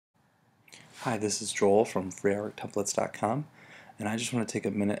Hi, this is Joel from freeartworktemplates.com, and I just want to take a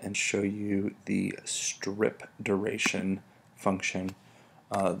minute and show you the strip duration function.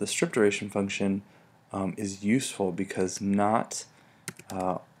 The strip duration function is useful because not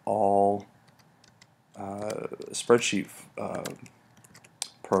all spreadsheet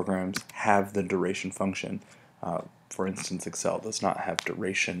programs have the duration function. For instance, Excel does not have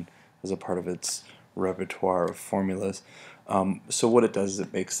duration as a part of its repertoire of formulas. So what it does is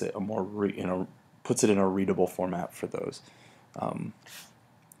it makes it a more puts it in a readable format for those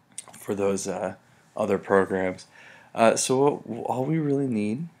other programs. So all we really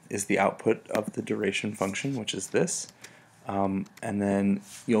need is the output of the duration function, which is this, and then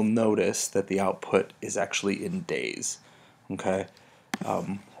you'll notice that the output is actually in days. Okay, we'll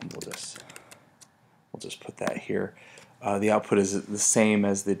just put that here. The output is the same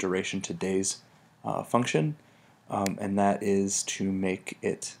as the duration to days function, and that is to make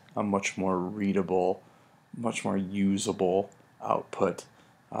it a much more readable, much more usable output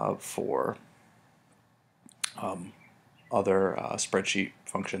for other spreadsheet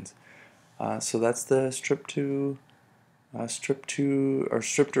functions. So that's the strip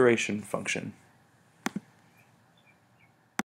duration function.